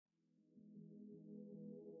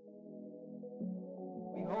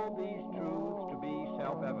all these truths to be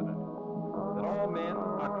self-evident, that all men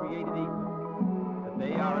are created equal, that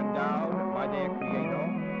they are endowed by their Creator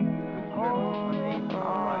with certain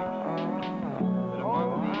unalienable rights, that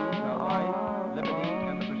among these are life, liberty,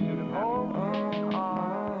 and the pursuit of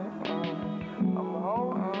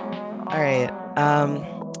All right.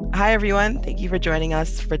 Hi, everyone. Thank you for joining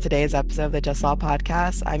us for today's episode of the Just Law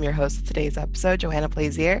podcast. I'm your host of today's episode, Johanna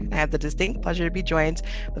Plaisier, and I have the distinct pleasure to be joined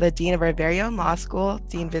by the Dean of our very own law school,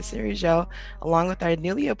 Dean Vincent Rougeot, along with our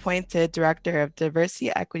newly appointed Director of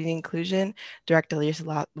Diversity, Equity, and Inclusion, Director Lisa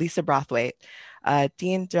Brothwaite.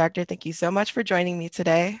 Dean, Director, thank you so much for joining me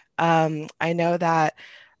today. I know that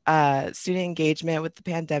student engagement with the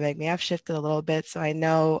pandemic may have shifted a little bit. So I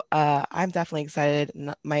know I'm definitely excited,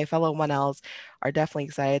 and my fellow 1Ls are definitely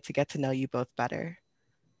excited to get to know you both better.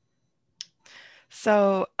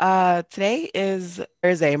 So today is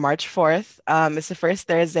Thursday, March 4th. It's the first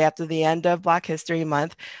Thursday after the end of Black History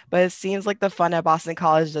Month, but it seems like the fun at Boston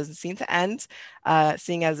College doesn't seem to end,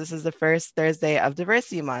 seeing as this is the first Thursday of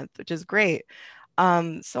Diversity Month, which is great.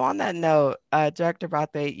 So on that note, Director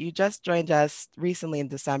Brathwaite, you just joined us recently in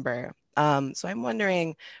December. So I'm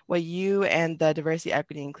wondering what you and the Diversity,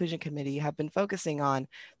 Equity, and Inclusion Committee have been focusing on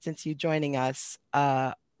since you joining us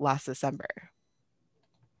last December.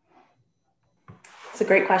 It's a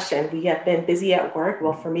great question. We have been busy at work.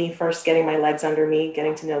 Well, for me, first getting my legs under me,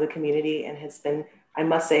 getting to know the community, and it's been, I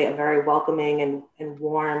must say, a very welcoming and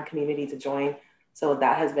warm community to join. So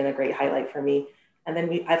that has been a great highlight for me. And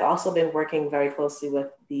then I've also been working very closely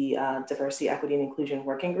with the Diversity, Equity, and Inclusion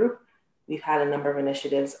Working Group. We've had a number of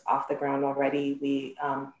initiatives off the ground already. We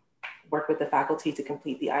work with the faculty to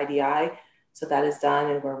complete the IDI. So that is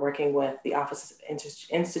done, and we're working with the Office of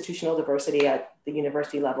Institutional Diversity at the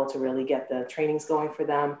university level to really get the trainings going for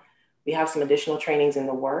them. We have some additional trainings in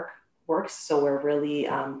the works, so we're really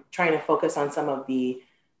trying to focus on some of the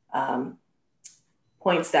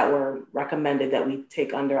points that were recommended that we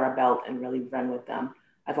take under our belt and really run with them.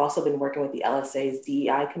 I've also been working with the LSA's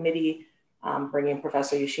DEI committee, bringing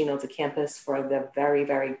Professor Yoshino to campus for the very,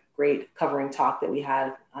 very great covering talk that we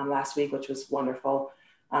had last week, which was wonderful.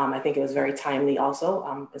 I think it was very timely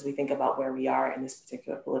also as we think about where we are in this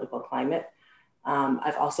particular political climate.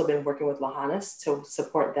 I've also been working with Lohanis to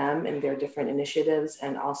support them in their different initiatives,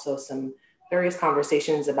 and also some various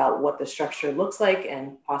conversations about what the structure looks like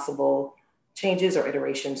and possible changes or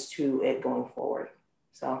iterations to it going forward.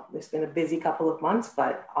 So it's been a busy couple of months,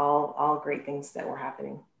 but all great things that were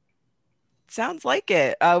happening. Sounds like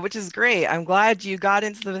it, which is great. I'm glad you got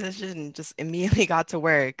into the position and just immediately got to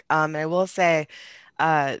work. And I will say,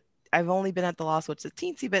 uh, I've only been at the law school just a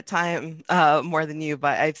teensy bit time more than you,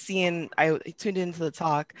 but I tuned into the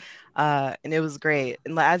talk and it was great.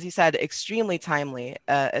 And as you said, extremely timely,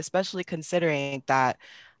 especially considering that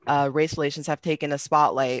race relations have taken a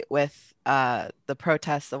spotlight with the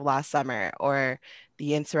protests of last summer, or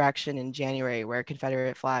the insurrection in January where a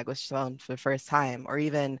Confederate flag was shown for the first time, or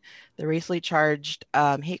even the racially charged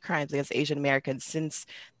hate crimes against Asian Americans since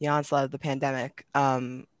the onslaught of the pandemic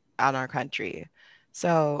on our country.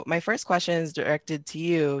 So my first question is directed to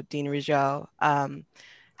you, Dean Rougeot.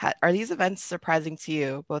 Are these events surprising to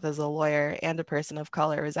you, both as a lawyer and a person of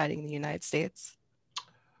color residing in the United States?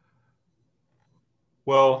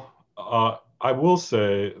 Well, I will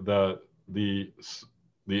say that the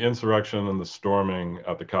the insurrection and the storming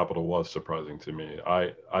at the Capitol was surprising to me.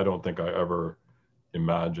 I don't think I ever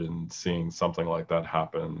imagined seeing something like that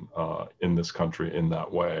happen in this country in that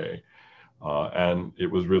way. And it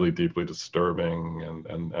was really deeply disturbing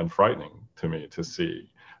and frightening to me to see.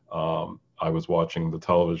 I was watching the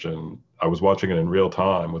television. I was watching it in real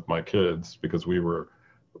time with my kids because we were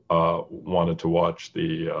wanted to watch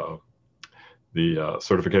the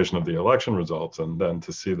certification of the election results, and then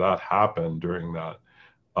to see that happen during that,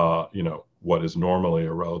 what is normally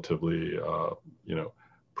a relatively,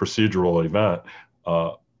 procedural event,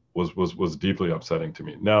 was deeply upsetting to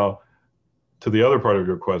me. Now, to the other part of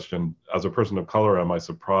your question, as a person of color, am I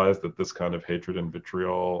surprised that this kind of hatred and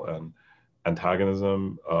vitriol and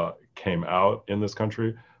antagonism came out in this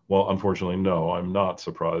country? Well, unfortunately, no, I'm not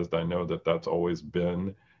surprised. I know that that's always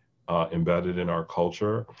been embedded in our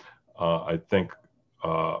culture. I think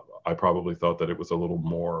I probably thought that it was a little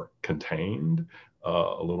more contained,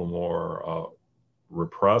 a little more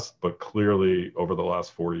repressed, but clearly over the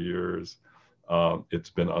last 4 years,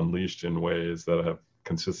 it's been unleashed in ways that have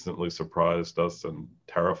consistently surprised us and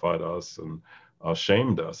terrified us and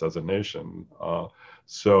shamed us as a nation. But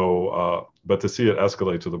to see it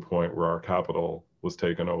escalate to the point where our capital was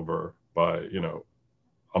taken over by,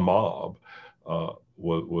 a mob,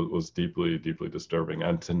 was deeply, deeply disturbing.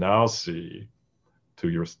 And to now see, to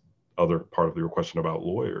your other part of your question about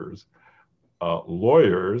lawyers.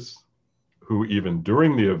 Lawyers who even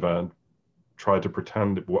during the event tried to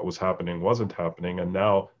pretend what was happening wasn't happening, and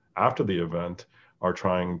now after the event are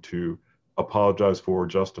trying to apologize for,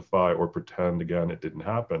 justify, or pretend again it didn't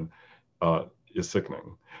happen, is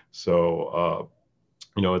sickening. So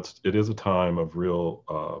it is a time of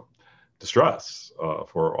real distress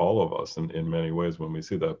for all of us in many ways when we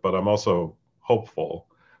see that. But I'm also hopeful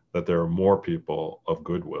that there are more people of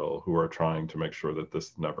goodwill who are trying to make sure that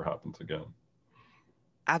this never happens again.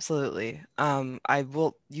 Absolutely.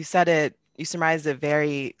 You said it, you summarized it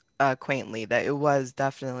very quaintly, that it was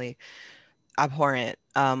definitely abhorrent,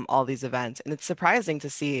 all these events. And it's surprising to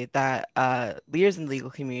see that leaders in the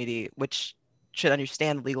legal community, which should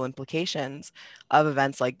understand the legal implications of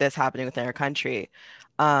events like this happening within our country,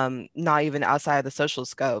 not even outside of the social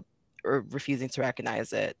scope, or refusing to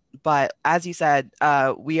recognize it. But as you said,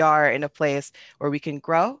 we are in a place where we can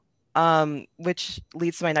grow, which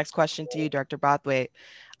leads to my next question to you, Director Brathwaite.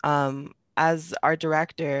 As our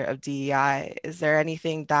director of DEI, is there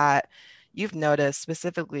anything that you've noticed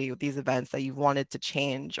specifically with these events that you've wanted to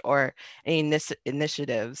change, or any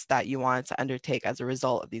initiatives that you wanted to undertake as a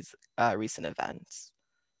result of these recent events?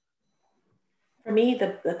 For me,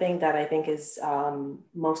 the thing that I think is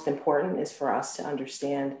most important is for us to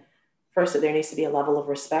understand first that there needs to be a level of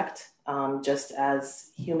respect, just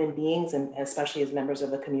as human beings and especially as members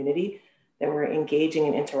of a community, that we're engaging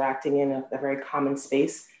and interacting in a very common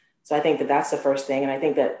space. So I think that that's the first thing. And I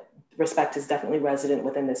think that respect is definitely resident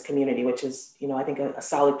within this community, which is, I think a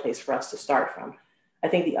solid place for us to start from. I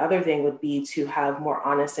think the other thing would be to have more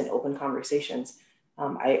honest and open conversations.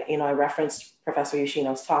 I referenced Professor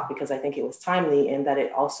Yoshino's talk because I think it was timely in that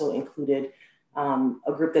it also included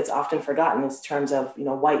a group that's often forgotten in terms of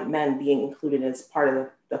white men being included as part of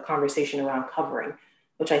the conversation around covering,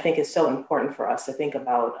 which I think is so important for us to think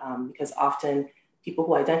about because often people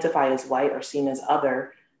who identify as white are seen as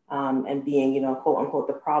other and being, quote unquote,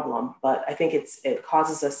 the problem. But I think it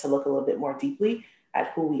causes us to look a little bit more deeply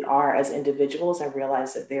at who we are as individuals and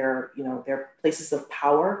realize that there are places of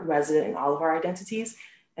power resident in all of our identities,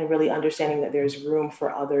 and really understanding that there's room for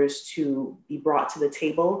others to be brought to the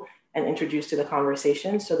table and introduced to the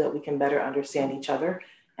conversation so that we can better understand each other.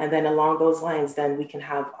 And then along those lines, then we can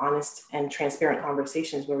have honest and transparent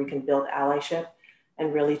conversations where we can build allyship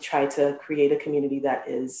and really try to create a community that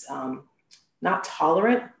is not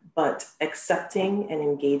tolerant, but accepting and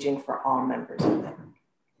engaging for all members of it.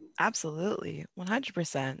 Absolutely,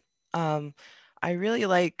 100%. I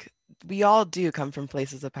really we all do come from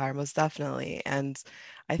places of power, most definitely. And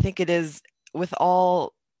I think it is, with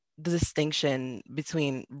all the distinction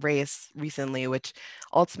between race recently, which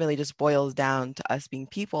ultimately just boils down to us being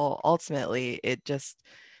people, ultimately, it's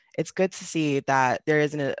good to see that there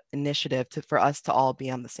is an initiative for us to all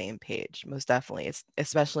be on the same page. Most definitely. It's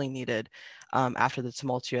especially needed after the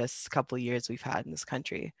tumultuous couple of years we've had in this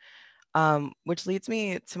country. Which leads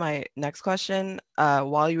me to my next question.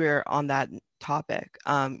 While you were on that topic,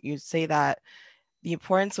 you say that the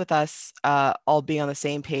importance with us all being on the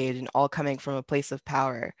same page and all coming from a place of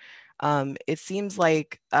power. It seems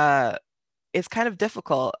like it's kind of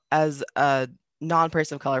difficult as a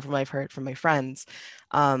non-person of color, from what I've heard from my friends,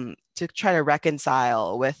 to try to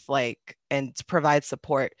reconcile with and to provide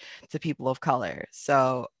support to people of color.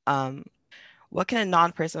 So what can a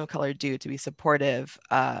non-person of color do to be supportive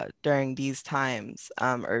during these times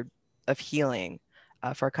or of healing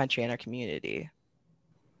for our country and our community?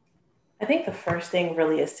 I think the first thing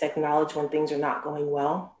really is to acknowledge when things are not going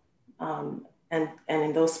well. And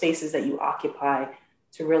in those spaces that you occupy,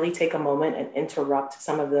 to really take a moment and interrupt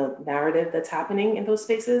some of the narrative that's happening in those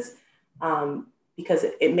spaces. Because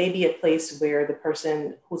it may be a place where the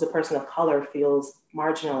person who's a person of color feels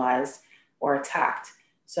marginalized or attacked.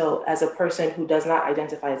 So as a person who does not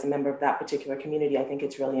identify as a member of that particular community, I think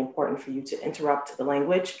it's really important for you to interrupt the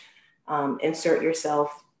language, insert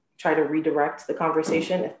yourself, try to redirect the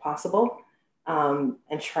conversation if possible, and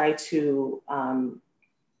try to,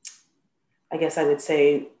 I guess I would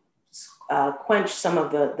say, quench some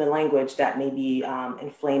of the language that may be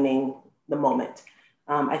inflaming the moment.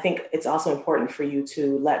 I think it's also important for you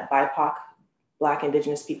to let BIPOC, Black,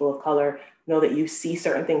 Indigenous people of color, know that you see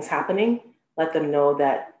certain things happening. Let them know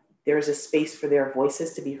that there's a space for their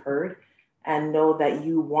voices to be heard, and know that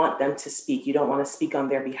you want them to speak. You don't want to speak on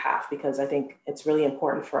their behalf, because I think it's really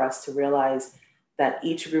important for us to realize that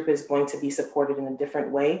each group is going to be supported in a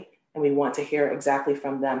different way. And we want to hear exactly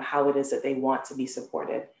from them how it is that they want to be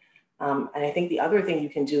supported. And I think the other thing you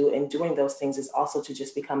can do in doing those things is also to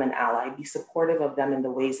just become an ally, be supportive of them in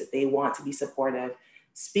the ways that they want to be supportive,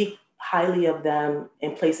 speak highly of them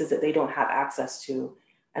in places that they don't have access to.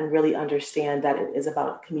 and really understand that it is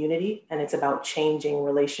about community and it's about changing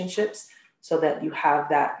relationships so that you have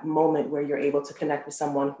that moment where you're able to connect with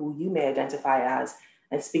someone who you may identify as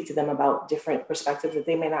and speak to them about different perspectives that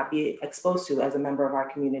they may not be exposed to as a member of our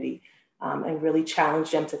community, and really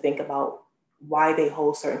challenge them to think about why they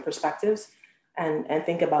hold certain perspectives and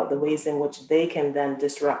think about the ways in which they can then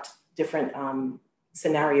disrupt different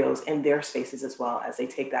scenarios in their spaces as well as they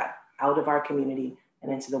take that out of our community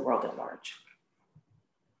and into the world at large.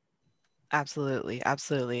 Absolutely,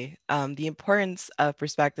 absolutely. The importance of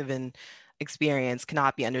perspective and experience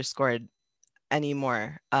cannot be underscored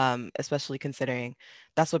anymore, especially considering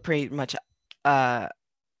that's what pretty much uh,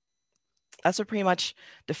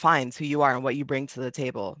 defines who you are and what you bring to the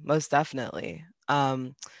table, most definitely.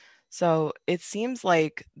 So it seems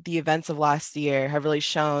like the events of last year have really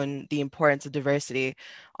shown the importance of diversity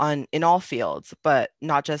in all fields, but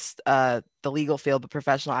not just the legal field, but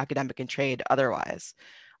professional, academic, and trade otherwise.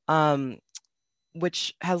 Um,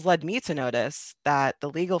 which has led me to notice that the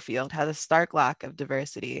legal field has a stark lack of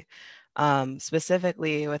diversity,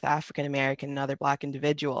 specifically with African American and other Black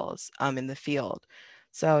individuals in the field.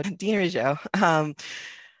 So, Dean Rougeot,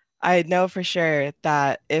 I know for sure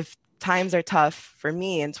that if times are tough for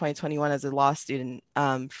me in 2021 as a law student,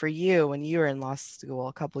 for you when you were in law school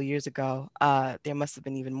a couple of years ago, there must have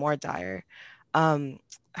been even more dire.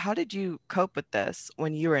 How did you cope with this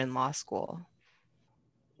when you were in law school?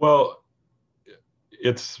 Well,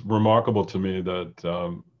 it's remarkable to me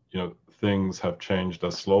that things have changed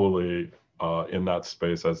as slowly in that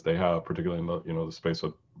space as they have, particularly in the space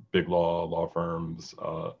of big law firms.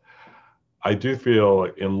 I do feel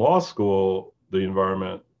like in law school the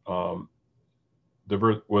environment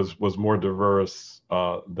was more diverse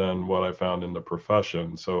than what I found in the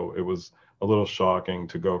profession. So it was a little shocking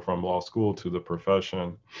to go from law school to the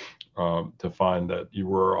profession, to find that you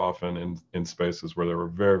were often in spaces where there were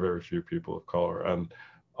very, very few people of color. And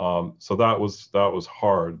so that was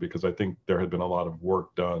hard because I think there had been a lot of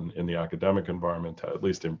work done in the academic environment to at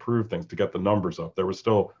least improve things, to get the numbers up. There was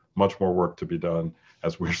still much more work to be done,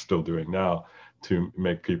 as we're still doing now, to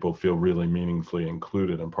make people feel really meaningfully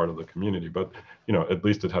included and part of the community. But at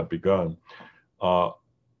least it had begun.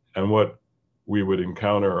 And what we would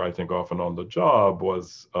encounter, I think, often on the job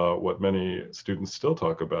was what many students still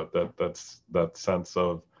talk about, that sense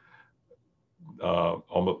of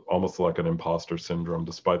almost like an imposter syndrome.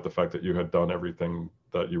 Despite the fact that you had done everything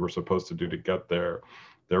that you were supposed to do to get there,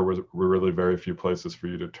 there were really very few places for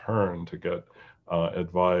you to turn to get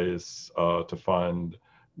advice, to find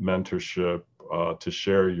mentorship, to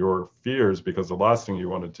share your fears, because the last thing you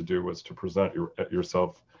wanted to do was to present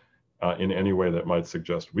yourself in any way that might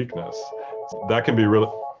suggest weakness. That can be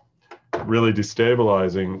really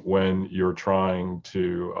destabilizing when you're trying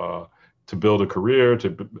to build a career,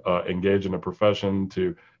 to engage in a profession,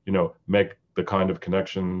 to make the kind of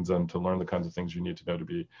connections and to learn the kinds of things you need to know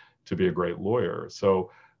to be a great lawyer.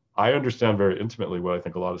 So I understand very intimately what I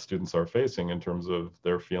think a lot of students are facing in terms of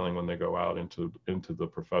their feeling when they go out into the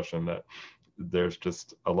profession, that there's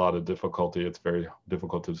just a lot of difficulty. It's very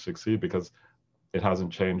difficult to succeed because it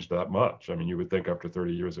hasn't changed that much. I mean, you would think after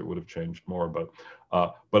 30 years it would have changed more, but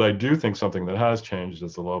I do think something that has changed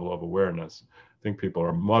is the level of awareness. I think people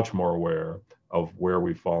are much more aware of where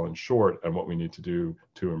we've fallen short and what we need to do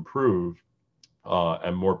to improve,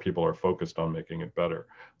 and more people are focused on making it better.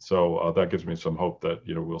 So that gives me some hope that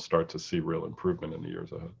we'll start to see real improvement in the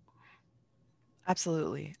years ahead.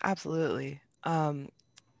 Absolutely, absolutely.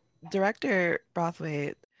 Director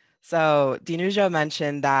Brathwaite, so Dean Rougeot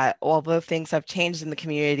mentioned that although things have changed in the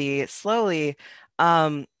community slowly,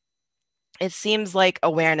 it seems like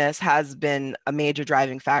awareness has been a major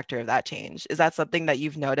driving factor of that change. Is that something that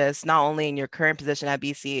you've noticed, not only in your current position at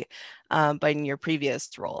BC, but in your previous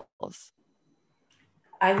roles?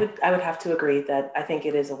 I would have to agree that I think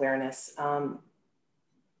it is awareness.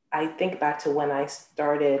 I think back to when I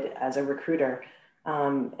started as a recruiter,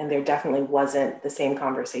 and there definitely wasn't the same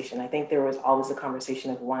conversation. I think there was always a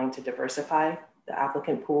conversation of wanting to diversify the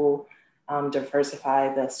applicant pool,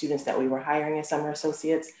 diversify the students that we were hiring as summer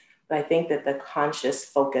associates. But I think that the conscious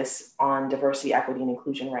focus on diversity, equity, and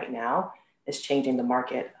inclusion right now is changing the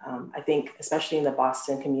market. I think especially in the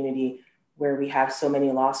Boston community, where we have so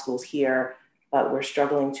many law schools here, but we're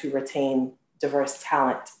struggling to retain diverse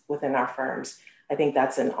talent within our firms. I think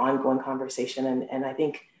that's an ongoing conversation. And I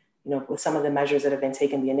think, with some of the measures that have been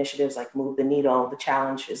taken, the initiatives like Move the Needle, the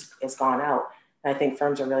challenge is gone out. And I think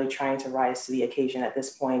firms are really trying to rise to the occasion at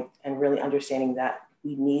this point and really understanding that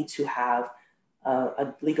we need to have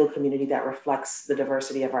a legal community that reflects the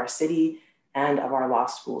diversity of our city and of our law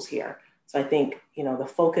schools here. So I think, the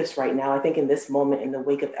focus right now, I think in this moment, in the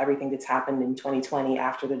wake of everything that's happened in 2020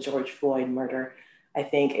 after the George Floyd murder, I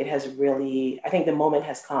think the moment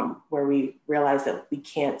has come where we realize that we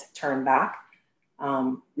can't turn back.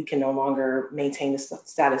 We can no longer maintain the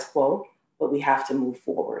status quo, but we have to move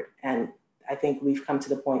forward. And I think we've come to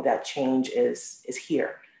the point that change is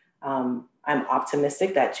here. I'm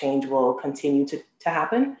optimistic that change will continue to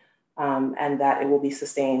happen, and that it will be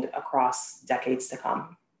sustained across decades to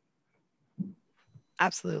come.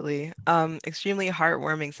 Absolutely. Extremely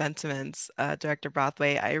heartwarming sentiments, Director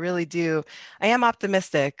Brathwaite. I am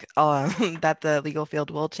optimistic that the legal field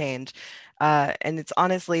will change. And it's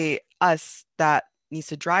honestly us that needs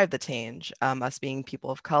to drive the change, us being people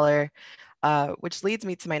of color, which leads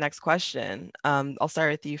me to my next question. I'll start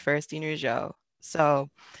with you first, Dean Rougeot. So,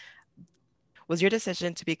 was your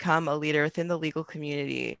decision to become a leader within the legal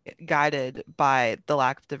community guided by the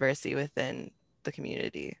lack of diversity within the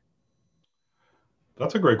community?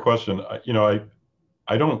 That's a great question.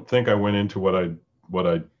 I don't think I went into what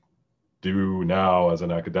I do now as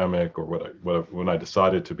an academic, or when I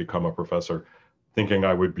decided to become a professor, thinking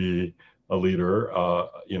I would be a leader.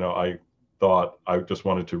 I thought I just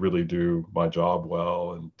wanted to really do my job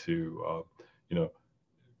well, and to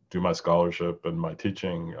do my scholarship and my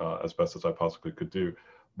teaching as best as I possibly could do.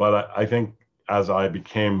 But I think as I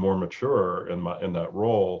became more mature in that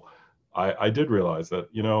role, I did realize that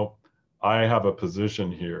I have a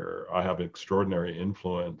position here. I have extraordinary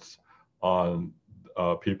influence on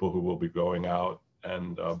people who will be going out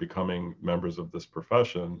and becoming members of this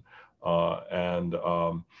profession.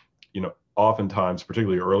 Oftentimes,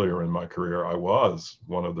 particularly earlier in my career, I was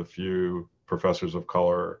one of the few professors of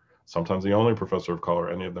color, sometimes the only professor of color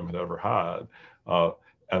any of them had ever had.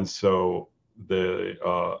 And so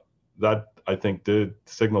that I think did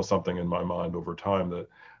signal something in my mind over time that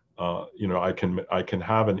I can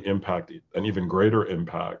have an impact, an even greater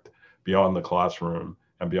impact beyond the classroom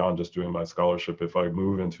and beyond just doing my scholarship if I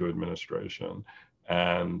move into administration.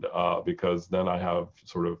 And because then I have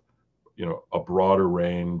sort of, a broader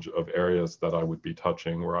range of areas that I would be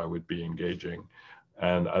touching, where I would be engaging.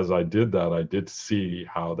 And as I did that, I did see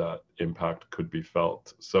how that impact could be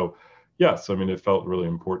felt. So yes, it felt really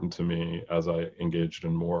important to me as I engaged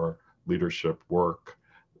in more leadership work,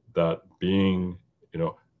 that being,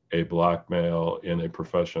 a Black male in a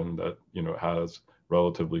profession that, has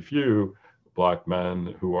relatively few Black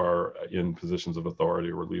men who are in positions of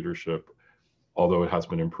authority or leadership, although it has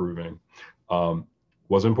been improving,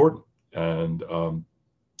 was important, and,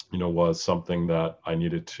 was something that I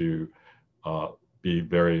needed to be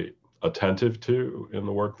very attentive to in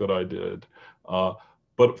the work that I did.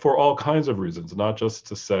 But for all kinds of reasons, not just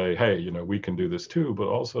to say, hey, we can do this too, but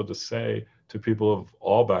also to say to people of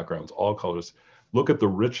all backgrounds, all colors, look at the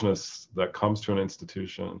richness that comes to an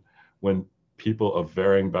institution when people of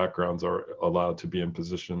varying backgrounds are allowed to be in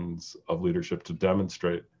positions of leadership, to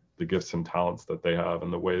demonstrate the gifts and talents that they have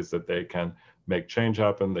and the ways that they can make change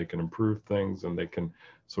happen, they can improve things, and they can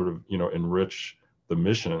sort of, enrich the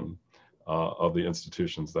mission of the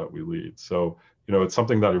institutions that we lead. So, it's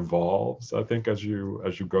something that evolves, I think, as you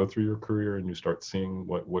go through your career and you start seeing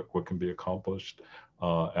what can be accomplished.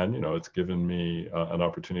 And it's given me an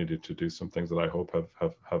opportunity to do some things that I hope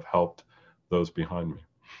have helped those behind me.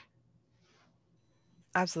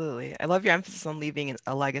 Absolutely. I love your emphasis on leaving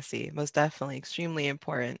a legacy. Most definitely, extremely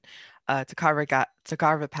important to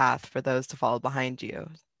carve a path for those to follow behind you.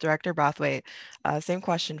 Director Brathwaite, same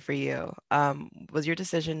question for you. Was your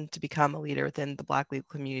decision to become a leader within the Black legal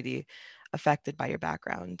community affected by your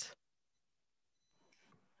background?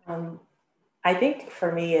 I think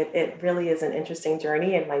for me, it really is an interesting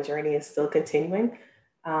journey, and my journey is still continuing.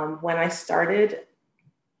 When I started,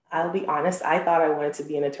 I'll be honest, I thought I wanted to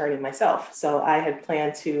be an attorney myself. So I had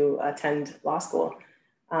planned to attend law school,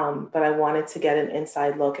 but I wanted to get an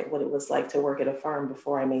inside look at what it was like to work at a firm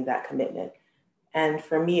before I made that commitment. And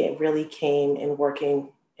for me, it really came in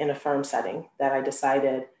working in a firm setting that I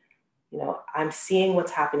decided, I'm seeing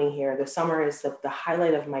what's happening here. The summer is the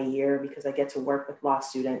highlight of my year because I get to work with law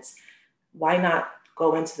students. Why not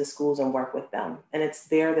go into the schools and work with them? And it's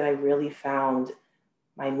there that I really found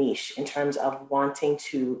my niche in terms of wanting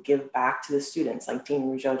to give back to the students, like Dean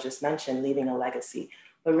Rougeot just mentioned, leaving a legacy,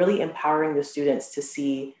 but really empowering the students to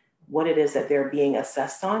see what it is that they're being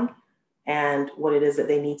assessed on and what it is that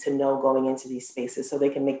they need to know going into these spaces so they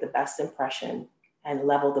can make the best impression and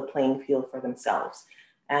level the playing field for themselves.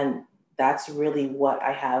 And that's really what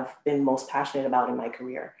I have been most passionate about in my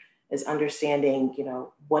career, is understanding,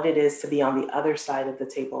 what it is to be on the other side of the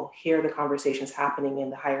table, hear the conversations happening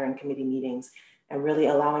in the higher ed committee meetings, and really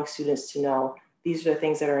allowing students to know these are the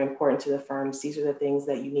things that are important to the firms. These are the things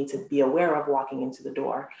that you need to be aware of walking into the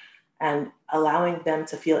door, and allowing them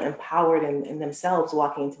to feel empowered in themselves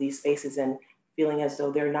walking into these spaces and feeling as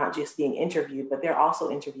though they're not just being interviewed, but they're also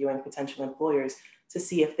interviewing potential employers to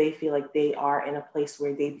see if they feel like they are in a place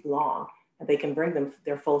where they belong and they can bring them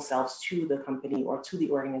their full selves to the company or to the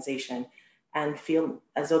organization, and feel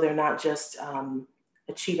as though they're not just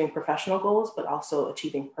achieving professional goals, but also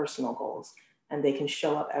achieving personal goals. And they can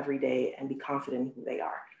show up every day and be confident in who they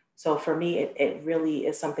are. So for me, it really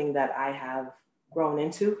is something that I have grown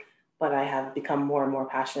into, but I have become more and more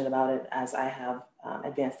passionate about it as I have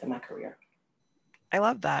advanced in my career. I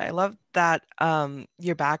love that. I love that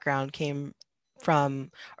your background came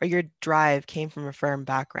from, or your drive came from a firm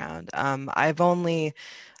background. I have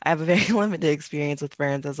a very limited experience with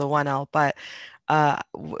firms as a 1L, but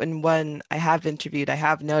when I have interviewed, I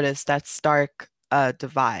have noticed that stark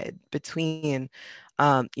divide between,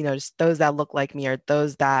 just those that look like me or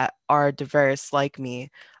those that are diverse like me,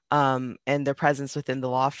 and their presence within the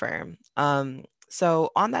law firm.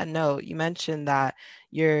 So on that note, you mentioned that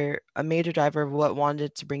you're a major driver of what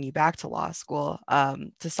wanted to bring you back to law school,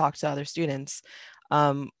 to talk to other students,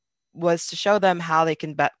 was to show them how they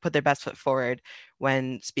can put their best foot forward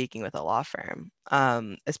when speaking with a law firm,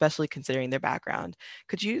 especially considering their background.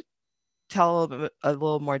 Could you tell a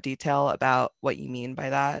little more detail about what you mean by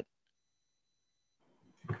that?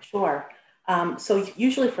 Sure. So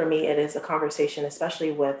usually for me, it is a conversation,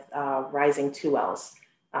 especially with rising 2Ls,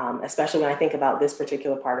 especially when I think about this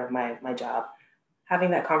particular part of my job.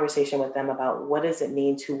 Having that conversation with them about what does it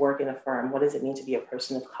mean to work in a firm? What does it mean to be a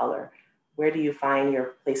person of color? Where do you find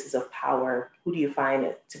your places of power? Who do you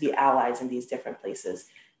find to be allies in these different places?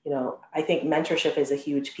 I think mentorship is a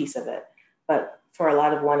huge piece of it. But for a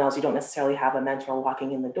lot of 1Ls, you don't necessarily have a mentor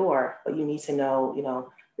walking in the door, but you need to know,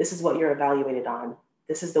 this is what you're evaluated on.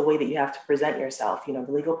 This is the way that you have to present yourself. The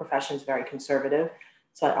legal profession is very conservative.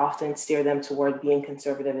 So I often steer them toward being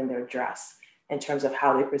conservative in their dress in terms of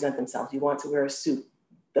how they present themselves. You want to wear a suit.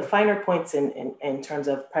 The finer points in terms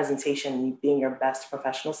of presentation, being your best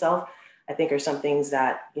professional self, I think are some things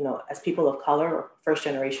that, as people of color or first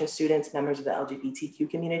generation students, members of the LGBTQ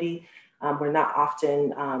community, we're not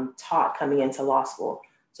often taught coming into law school.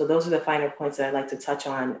 So those are the finer points that I'd like to touch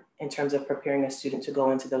on in terms of preparing a student to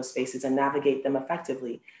go into those spaces and navigate them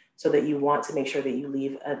effectively, so that you want to make sure that you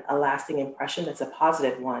leave a lasting impression that's a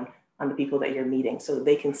positive one on the people that you're meeting, so that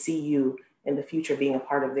they can see you in the future being a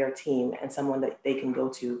part of their team and someone that they can go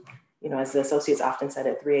to. As the associates often said,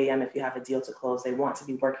 at 3 a.m., if you have a deal to close, they want to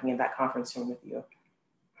be working in that conference room with you.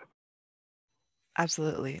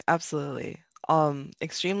 Absolutely. Absolutely.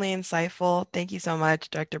 Extremely insightful. Thank you so much,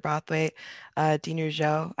 Director Brathwaite, Dean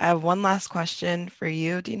Rougeot. I have one last question for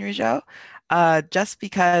you, Dean Rougeot. Just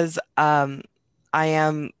because I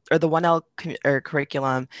am, or the 1L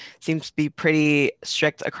curriculum seems to be pretty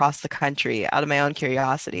strict across the country. Out of my own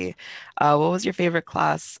curiosity, what was your favorite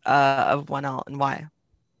class of 1L and why?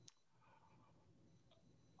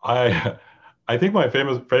 I think my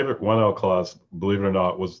favorite 1L class, believe it or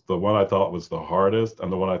not, was the one I thought was the hardest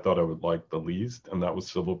and the one I thought I would like the least, and that was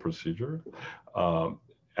civil procedure.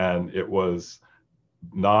 And it was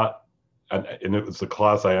not, and it was the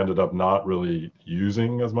class I ended up not really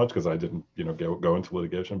using as much because I didn't, go into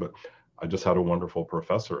litigation, but I just had a wonderful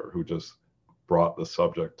professor who just brought the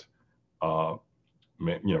subject,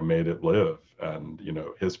 made it live. And,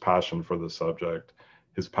 his passion for the subject,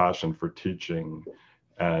 his passion for teaching,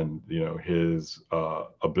 and his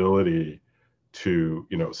ability to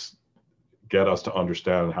get us to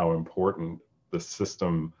understand how important the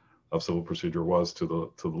system of civil procedure was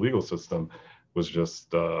to the legal system was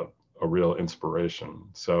just a real inspiration.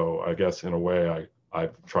 So I guess in a way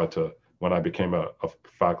I've tried to, when I became a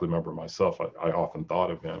faculty member myself, I often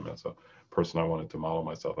thought of him as a person I wanted to model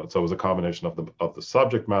myself on. So it was a combination of the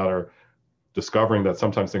subject matter, discovering that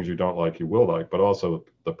sometimes things you don't like you will like, but also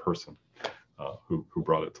the person who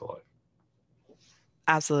brought it to life.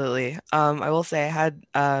 Absolutely. I will say I had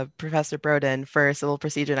Professor Broden for civil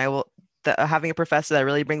procedure, and having a professor that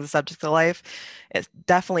really brings the subject to life, it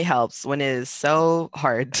definitely helps when it is so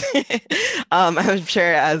hard. I'm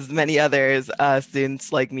sure as many others,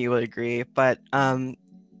 students like me would agree. But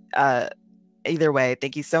either way,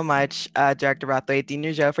 thank you so much, Director Brathwaite, Dean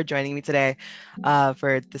Rougeot, for joining me today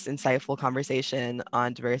for this insightful conversation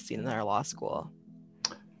on diversity in our law school.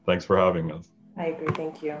 Thanks for having us. I agree.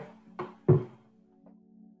 Thank you. We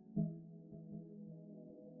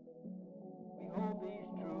hold these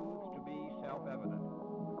truths to be self-evident,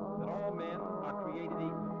 that all men are created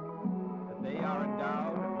equal, that they are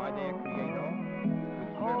endowed by their Creator with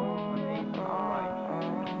certain